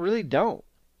 I really don't.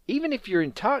 Even if you're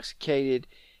intoxicated,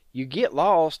 you get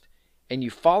lost and you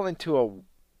fall into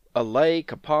a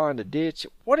lake, a pond, a ditch,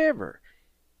 whatever.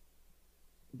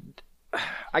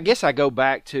 I guess I go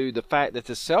back to the fact that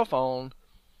the cell phone,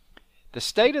 the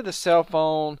state of the cell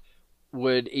phone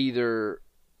would either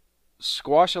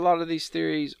squash a lot of these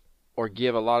theories or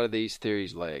give a lot of these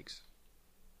theories legs.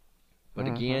 But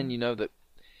again, you know that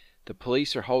the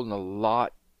police are holding a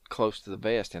lot close to the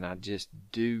vest, and I just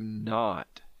do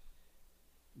not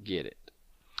get it.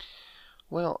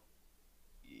 Well,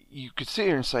 you could sit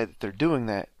here and say that they're doing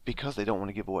that because they don't want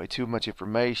to give away too much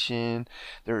information.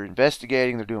 They're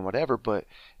investigating, they're doing whatever, but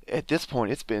at this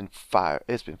point it's been 4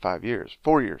 years.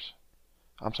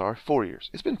 I'm sorry, 4 years.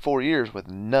 It's been 4 years with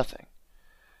nothing.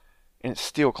 And it's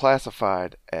still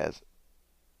classified as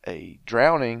a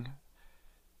drowning,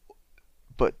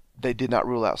 but they did not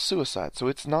rule out suicide. So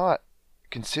it's not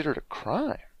considered a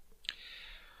crime.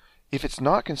 If it's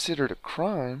not considered a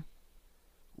crime,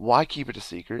 why keep it a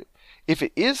secret? If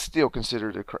it is still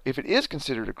considered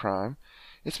a crime,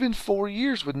 it's been 4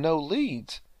 years with no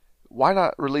leads. Why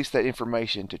not release that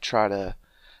information to try to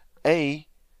A,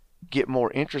 get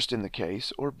more interest in the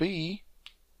case, or B,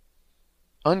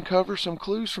 uncover some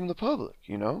clues from the public,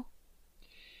 you know?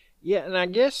 Yeah, and I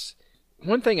guess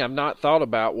one thing I've not thought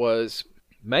about was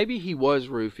maybe he was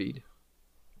roofied.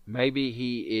 Maybe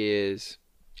he is,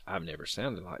 I've never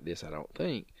sounded like this, I don't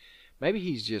think. Maybe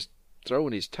he's just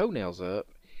throwing his toenails up,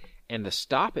 and the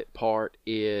stop it part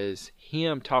is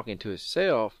him talking to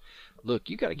himself. Look,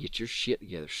 you got to get your shit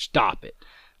together. Stop it.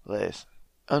 Listen,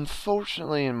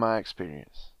 unfortunately, in my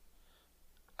experience,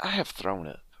 I have thrown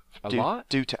up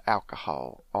due to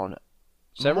alcohol on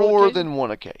more than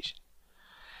one occasion.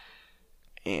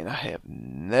 And I have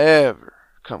never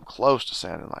come close to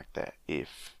sounding like that.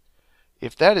 If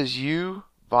that is you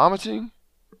vomiting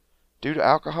due to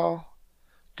alcohol,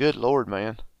 good Lord,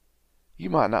 man, you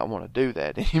might not want to do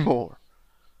that anymore.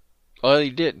 Well,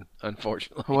 he didn't,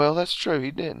 unfortunately. Well, that's true,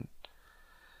 he didn't.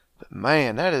 But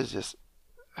man, that is just...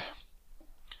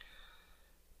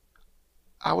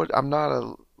 I'm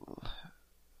not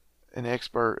an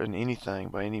expert in anything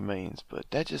by any means, but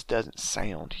that just doesn't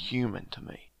sound human to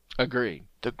me. Agreed.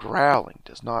 The growling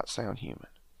does not sound human.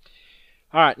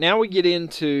 All right, now we get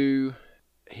into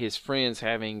his friends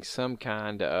having some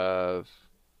kind of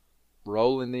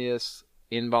role in this,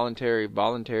 involuntary,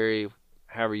 voluntary,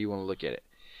 however you want to look at it.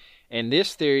 And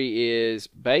this theory is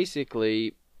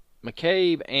basically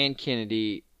McCabe and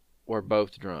Kennedy were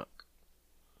both drunk.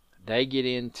 They get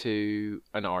into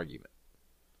an argument.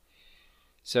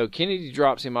 So Kennedy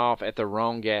drops him off at the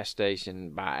wrong gas station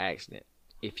by accident.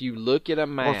 If you look at a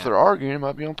map... Well, if they're arguing, it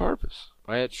might be on purpose.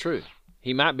 Well, that's true.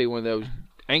 He might be one of those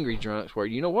angry drunks where,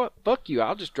 you know what? Fuck you.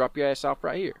 I'll just drop your ass off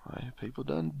right here. Well, people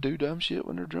do dumb shit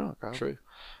when they're drunk. True.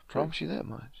 Promise you that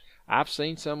much. I've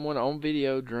seen someone on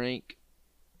video drink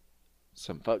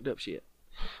some fucked up shit.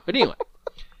 But anyway,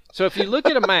 so if you look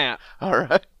at a map... All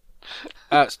right.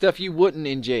 Stuff you wouldn't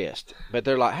ingest. But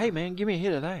they're like, hey, man, give me a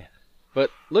hit of that. But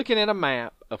looking at a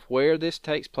map of where this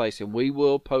takes place, and we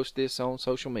will post this on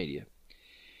social media,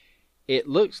 it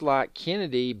looks like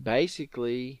Kennedy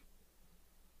basically,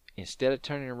 instead of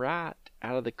turning right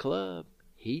out of the club,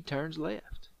 he turns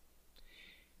left.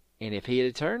 And if he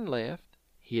had turned left,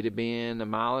 he'd have been 1.5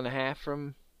 miles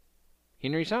from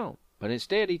Henry's home. But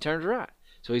instead, he turns right.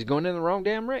 So he's going in the wrong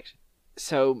damn direction.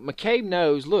 So McCabe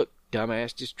knows, look,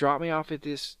 dumbass, just drop me off at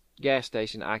this gas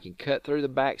station. I can cut through the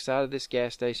back side of this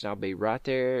gas station. I'll be right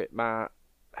there at my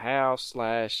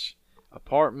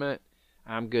house/apartment.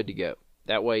 I'm good to go.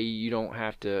 That way you don't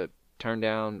have to turn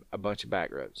down a bunch of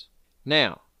back roads.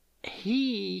 Now,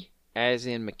 he, as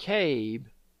in McCabe,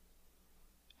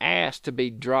 asked to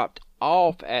be dropped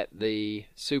off at the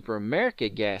Super America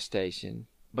gas station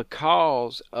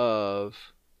because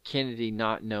of Kennedy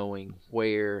not knowing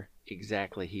where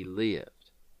exactly he lived.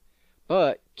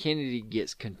 But Kennedy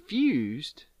gets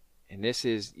confused, and this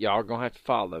is, y'all going to have to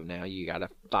follow now. You got to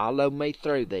follow me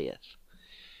through this.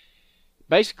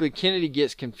 Basically, Kennedy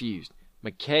gets confused.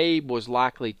 McCabe was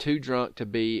likely too drunk to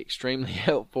be extremely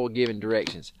helpful giving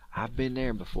directions. I've been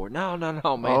there before. No, man.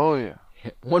 Oh, yeah.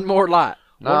 One more light.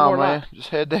 No, man. Just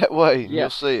head that way, and you'll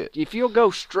see it. If you'll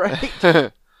go straight.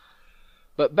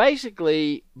 But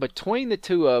basically, between the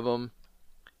two of them,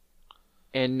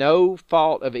 and no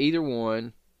fault of either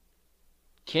one,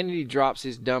 Kennedy drops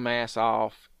his dumb ass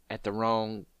off at the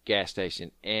wrong gas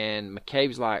station, and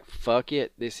McCabe's like, fuck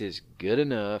it, this is good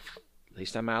enough. At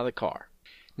least I'm out of the car.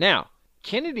 Now,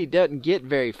 Kennedy doesn't get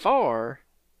very far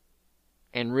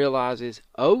and realizes,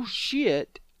 oh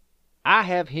shit, I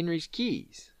have Henry's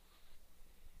keys.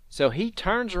 So he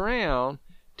turns around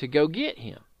to go get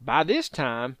him. By this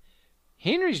time,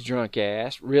 Henry's drunk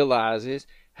ass realizes,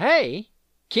 hey,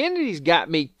 Kennedy's got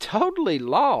me totally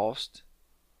lost,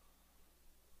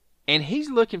 and he's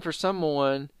looking for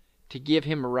someone to give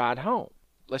him a ride home.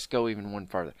 Let's go even one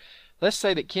further. Let's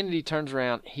say that Kennedy turns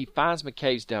around, he finds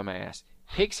McCabe's dumbass,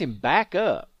 picks him back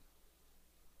up,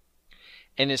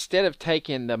 and instead of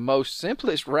taking the most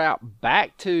simplest route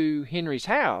back to Henry's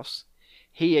house,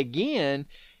 he again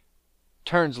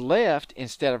turns left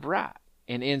instead of right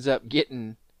and ends up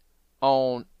getting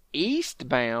on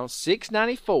eastbound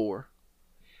 694,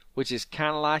 which is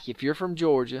kind of like, if you're from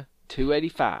Georgia,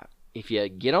 285. If you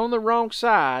get on the wrong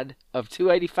side of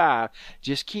 285,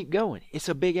 just keep going. It's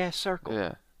a big-ass circle.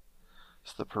 Yeah.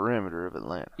 It's the perimeter of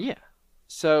Atlanta. Yeah.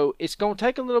 So it's going to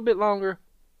take a little bit longer,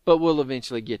 but we'll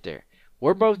eventually get there.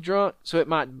 We're both drunk, so it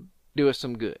might do us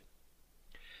some good.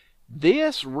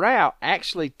 This route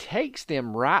actually takes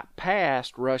them right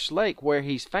past Rush Lake where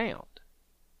he's found.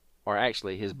 Or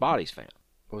actually, his body's found.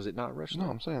 Was it not Rush Lake?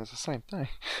 No, I'm saying it's the same thing.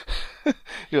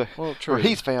 You're like, well, true. where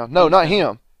he's found. No, not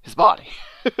him. His body.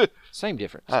 Same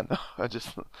difference. I know. I just...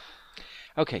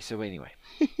 Okay, so anyway.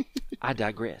 I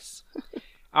digress.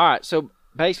 All right, so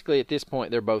basically at this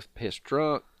point, they're both pissed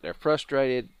drunk. They're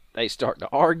frustrated. They start to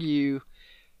argue.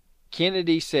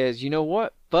 Kennedy says, you know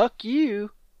what? Fuck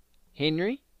you,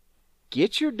 Henry.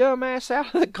 Get your dumb ass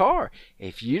out of the car.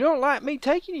 If you don't like me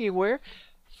taking you anywhere,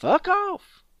 fuck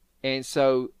off. And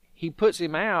so he puts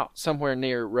him out somewhere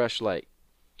near Rush Lake.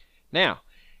 Now,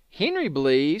 Henry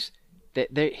believes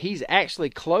that he's actually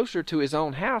closer to his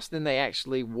own house than they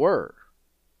actually were.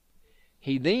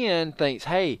 He then thinks,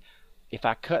 hey, if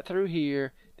I cut through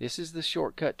here, this is the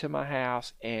shortcut to my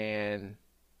house, and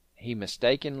he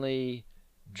mistakenly,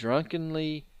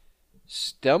 drunkenly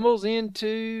stumbles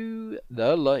into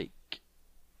the lake.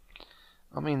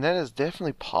 I mean, that is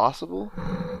definitely possible,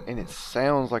 and it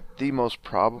sounds like the most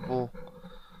probable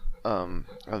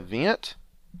event,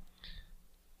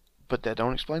 but that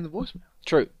don't explain the voicemail.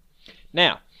 True.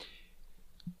 Now,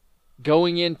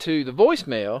 going into the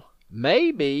voicemail,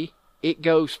 maybe it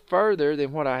goes further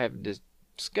than what I have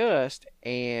discussed,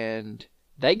 and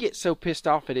they get so pissed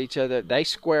off at each other, they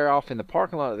square off in the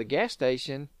parking lot of the gas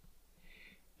station,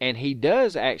 and he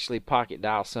does actually pocket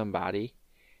dial somebody,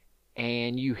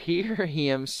 and you hear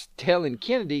him telling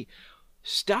Kennedy,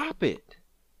 stop it,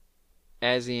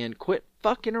 as in quit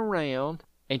fucking around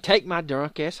and take my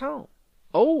drunk ass home.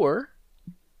 Or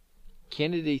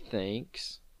Kennedy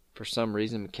thinks, for some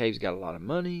reason, McCabe's got a lot of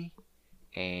money,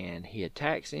 and he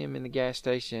attacks him in the gas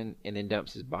station and then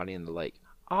dumps his body in the lake.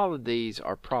 All of these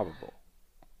are probable.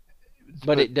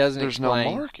 But it doesn't explain.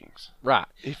 There's no markings. Right.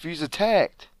 If he's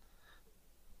attacked,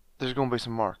 there's going to be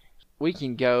some markings. We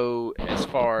can go as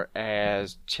far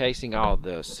as chasing all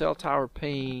the cell tower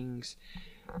pings.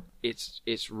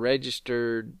 It's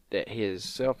registered that his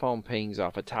cell phone pings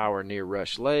off a tower near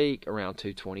Rush Lake around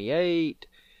 228.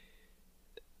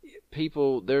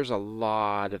 People, there's a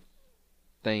lot of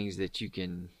things that you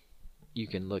can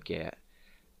look at.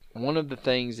 One of the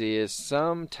things is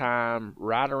sometime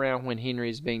right around when Henry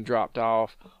is being dropped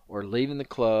off or leaving the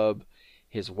club,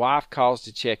 his wife calls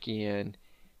to check in.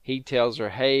 He tells her,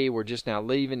 hey, we're just now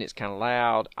leaving. It's kind of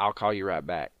loud. I'll call you right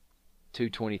back.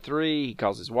 2:23, he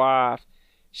calls his wife.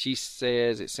 She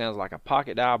says it sounds like a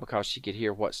pocket dial because she could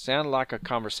hear what sounded like a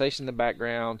conversation in the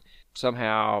background.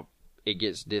 Somehow it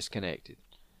gets disconnected.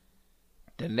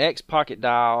 The next pocket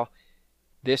dial,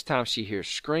 this time she hears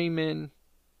screaming.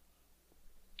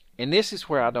 And this is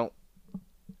where I don't,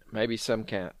 maybe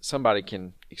somebody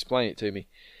can explain it to me.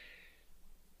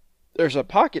 There's a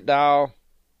pocket dial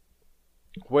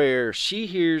where she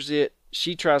hears it.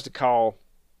 She tries to call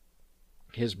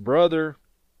his brother.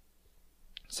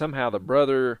 Somehow the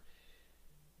brother,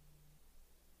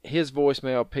 his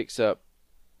voicemail picks up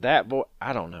that voice.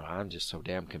 I don't know. I'm just so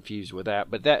damn confused with that.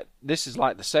 But this is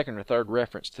like the second or third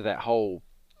reference to that whole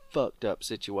fucked up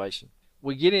situation.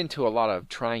 We get into a lot of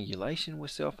triangulation with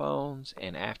cell phones,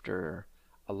 and after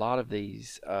a lot of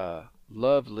these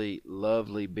lovely,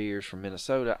 lovely beers from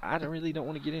Minnesota, I really don't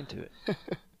want to get into it.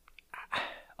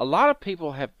 A lot of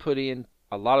people have put in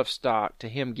a lot of stock to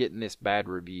him getting this bad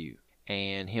review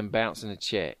and him bouncing a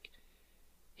check.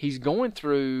 He's going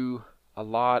through a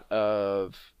lot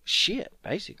of shit,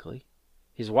 basically.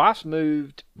 His wife's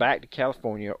moved to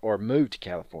California,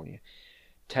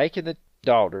 taking the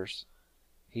daughters,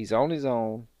 He's on his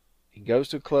own. He goes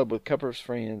to a club with a couple of his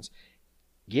friends,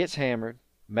 gets hammered.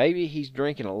 Maybe he's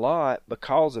drinking a lot.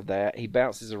 Because of that, he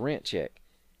bounces a rent check.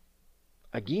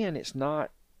 Again, it's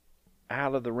not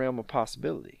out of the realm of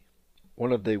possibility.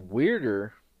 One of the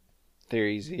weirder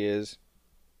theories is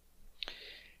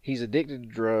he's addicted to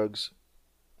drugs.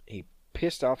 He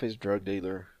pissed off his drug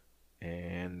dealer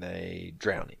and they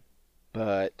drown him.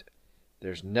 But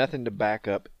there's nothing to back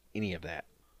up any of that.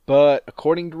 But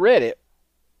according to Reddit,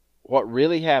 what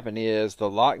really happened is the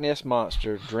Loch Ness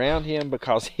Monster drowned him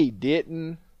because he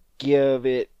didn't give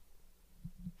it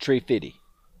tree fitty.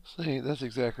 See, that's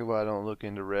exactly why I don't look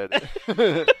into Reddit.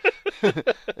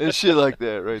 And shit like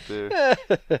that right there.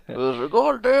 There's a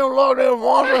goddamn Loch Ness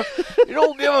Monster. You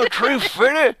don't give him tree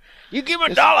fitty. You give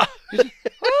him $1.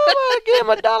 I give him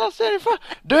 $1.75.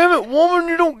 Damn it, woman,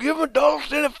 you don't give him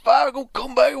 $1.75. Go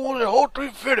come back and want that whole tree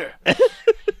fitty.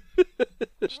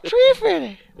 It's tree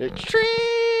fitty. It's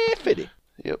tree fitty.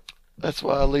 Yep. That's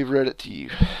why I leave Reddit to you.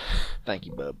 Thank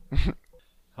you, bub.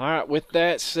 All right, with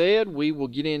that said, we will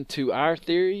get into our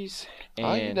theories.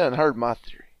 And You done heard my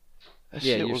theory. That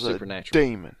shit was supernatural. A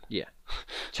demon. Yeah.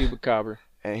 Chupacabra.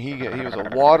 And he was a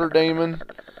water demon.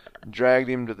 Dragged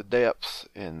him to the depths,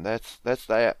 and that's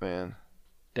that, man.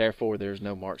 Therefore, there's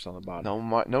no marks on the body.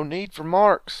 No need for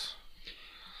marks.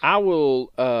 I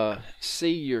will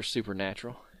see your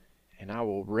supernatural, and I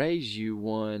will raise you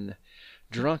one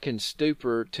drunken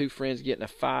stupor, two friends get in a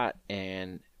fight,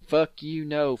 and fuck you,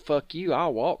 no, fuck you,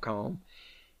 I'll walk home.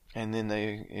 And then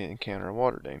they encounter a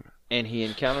water demon. And he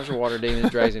encounters a water demon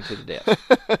and drags him to the death.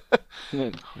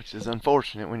 Which is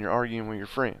unfortunate when you're arguing with your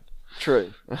friend.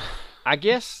 True. I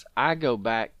guess I go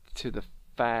back to the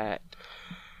fact,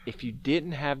 if you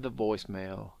didn't have the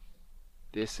voicemail,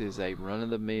 this is a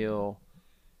run-of-the-mill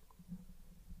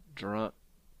drunk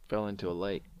fell into a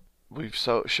lake. We've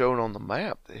shown on the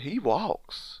map that he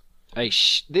walks.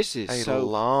 This is a so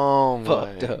long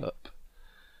fucked way. up.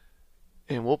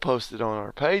 And we'll post it on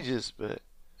our pages, but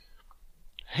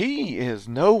he is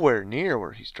nowhere near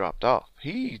where he's dropped off.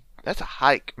 That's a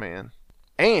hike, man.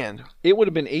 And it would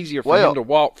have been easier for him to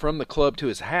walk from the club to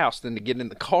his house than to get in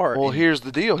the car. Well, here's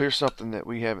the deal. Here's something that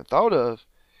we haven't thought of,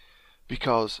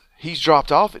 because he's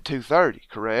dropped off at 2:30,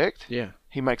 correct? Yeah.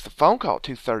 He makes the phone call at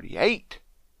 2:38.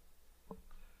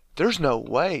 There's no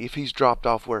way, if he's dropped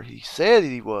off where he said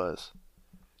he was,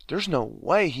 there's no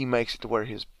way he makes it to where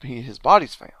his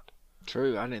body's found.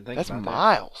 True, I didn't think about that. That's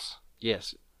miles.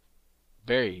 Yes.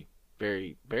 Very,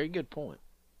 very, very good point.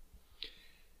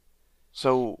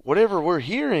 So whatever we're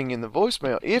hearing in the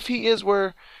voicemail, if he is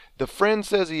where the friend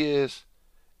says he is,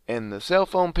 and the cell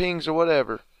phone pings or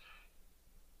whatever,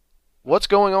 what's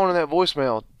going on in that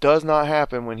voicemail does not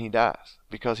happen when he dies,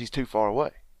 because he's too far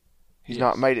away. He's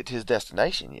not made it to his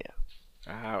destination yet.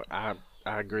 I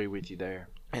agree with you there.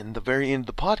 And the very end of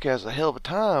the podcast is a hell of a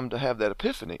time to have that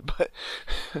epiphany.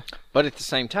 But at the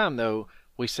same time, though,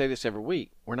 we say this every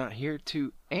week. We're not here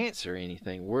to answer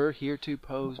anything. We're here to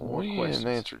pose more questions. We haven't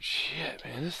answered shit,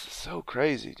 man. This is so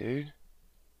crazy, dude.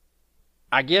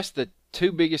 I guess the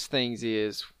two biggest things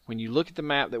is when you look at the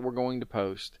map that we're going to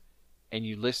post and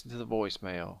you listen to the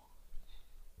voicemail,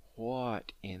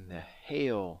 what in the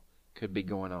hell could be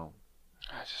going on?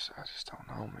 I just don't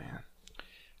know, man.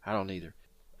 I don't either.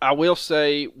 I will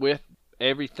say, with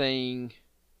everything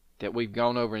that we've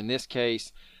gone over in this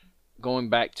case, going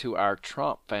back to our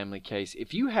Trump family case,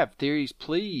 if you have theories,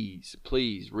 please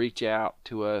reach out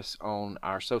to us on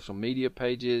our social media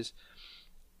pages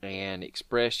and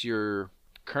express your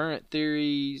current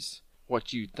theories,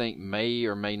 what you think may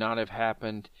or may not have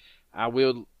happened. I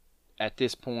will, at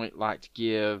this point, like to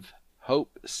give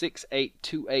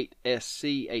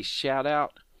Hope6828SC a shout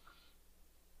out.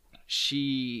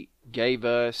 She gave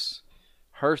us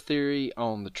her theory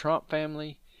on the Trump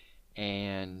family,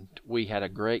 and we had a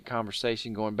great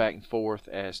conversation going back and forth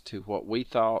as to what we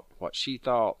thought, what she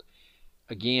thought.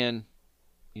 Again,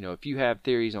 if you have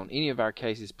theories on any of our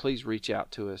cases, please reach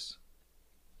out to us,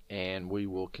 and we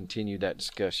will continue that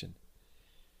discussion.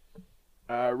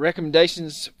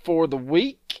 Recommendations for the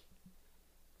week.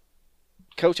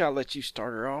 Coach, I'll let you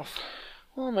start her off.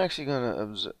 Well, I'm actually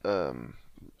going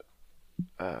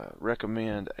to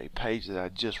recommend a page that I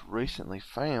just recently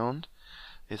found.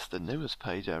 It's the newest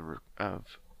page I've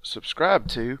subscribed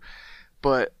to,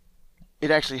 but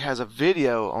it actually has a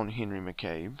video on Henry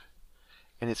McCabe,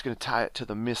 and it's going to tie it to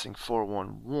the missing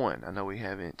 411. I know we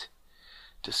haven't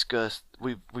discussed,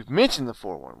 we've mentioned the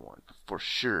 411 for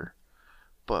sure,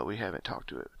 but we haven't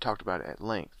talked about it at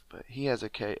length. But he has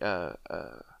a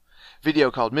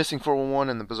video called Missing 411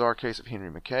 and the Bizarre Case of Henry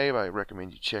McCabe. I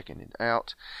recommend you checking it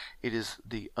out. It is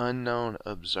the Unknown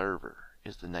Observer.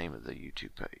 is the name of the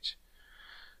YouTube page,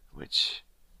 which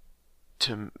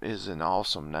is an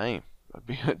awesome name,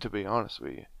 to be honest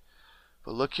with you.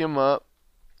 But look him up.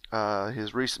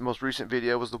 His most recent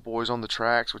video was The Boys on the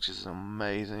Tracks, which is an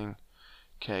amazing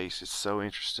case. It's so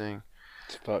interesting.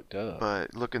 It's fucked up.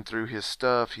 But looking through his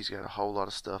stuff, he's got a whole lot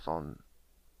of stuff on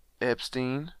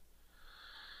Epstein.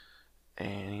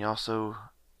 And he also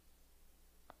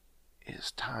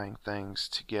is tying things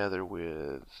together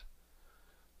with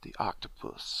the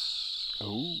octopus.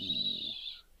 Ooh.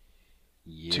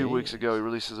 Yes. 2 weeks ago, he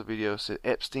releases a video that said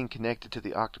Epstein connected to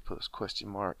the octopus, ?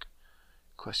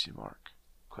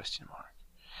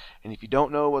 And if you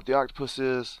don't know what the octopus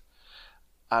is,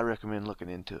 I recommend looking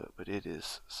into it. But it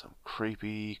is some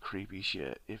creepy, creepy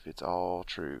shit if it's all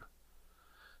true.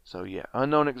 So yeah,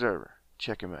 Unknown Observer.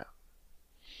 Check him out.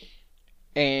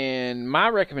 And my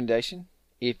recommendation,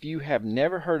 if you have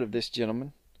never heard of this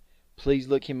gentleman, please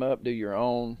look him up, do your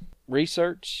own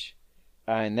research,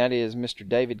 and that is Mr.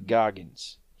 David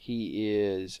Goggins. He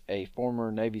is a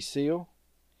former Navy SEAL.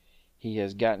 He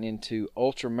has gotten into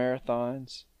ultra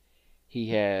marathons.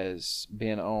 He has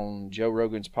been on Joe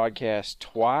Rogan's podcast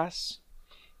twice.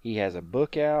 He has a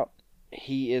book out.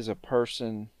 He is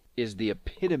the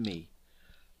epitome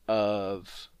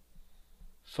of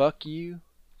fuck you.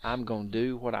 I'm going to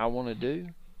do what I want to do.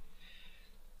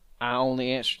 I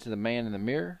only answer to the man in the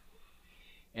mirror.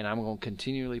 And I'm going to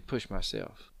continually push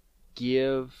myself.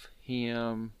 Give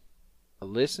him a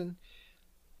listen.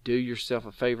 Do yourself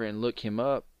a favor and look him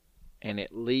up. And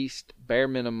at least, bare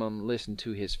minimum, listen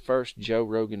to his first Joe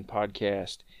Rogan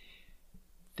podcast.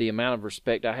 The amount of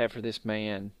respect I have for this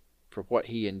man, for what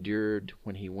he endured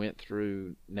when he went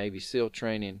through Navy SEAL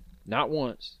training. Not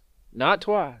once, not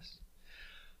twice,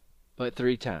 but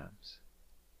 3 times.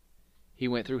 He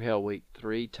went through Hell Week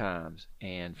 3 times,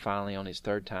 and finally on his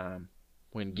 3rd time,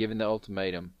 when given the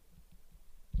ultimatum,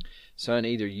 son,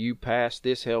 either you pass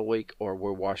this Hell Week or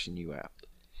we're washing you out.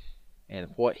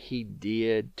 And what he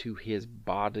did to his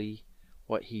body,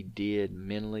 what he did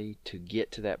mentally to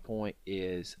get to that point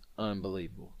is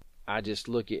unbelievable. I just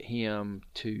look at him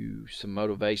to some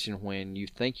motivation when you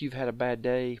think you've had a bad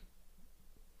day.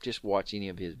 Just watch any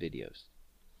of his videos.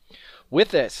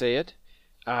 With that said,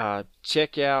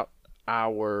 check out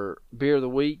our Beer of the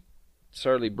Week,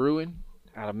 Surly Brewing,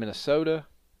 out of Minnesota.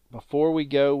 Before we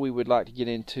go, we would like to get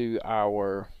into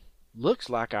our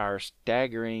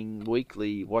staggering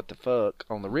weekly what the fuck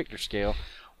on the Richter scale.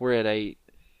 We're at a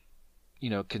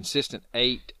consistent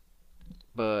 8,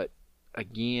 but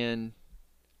again,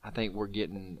 I think we're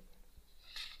getting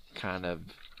kind of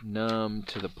numb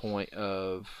to the point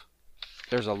of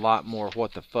there's a lot more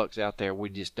what the fucks out there. We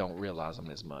just don't realize them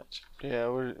as much. Yeah,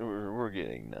 we're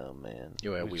getting numb, man.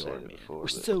 Yeah, we are, man. We're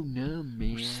so numb,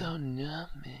 man. We're so numb,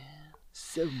 man.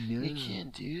 So numb. You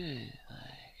can't do it.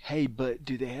 Hey, but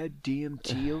do they have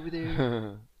DMT over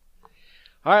there?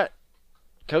 All right.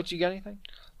 Coach, you got anything?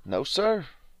 No, sir.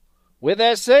 With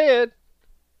that said,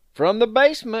 from the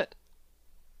basement,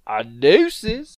 deuces.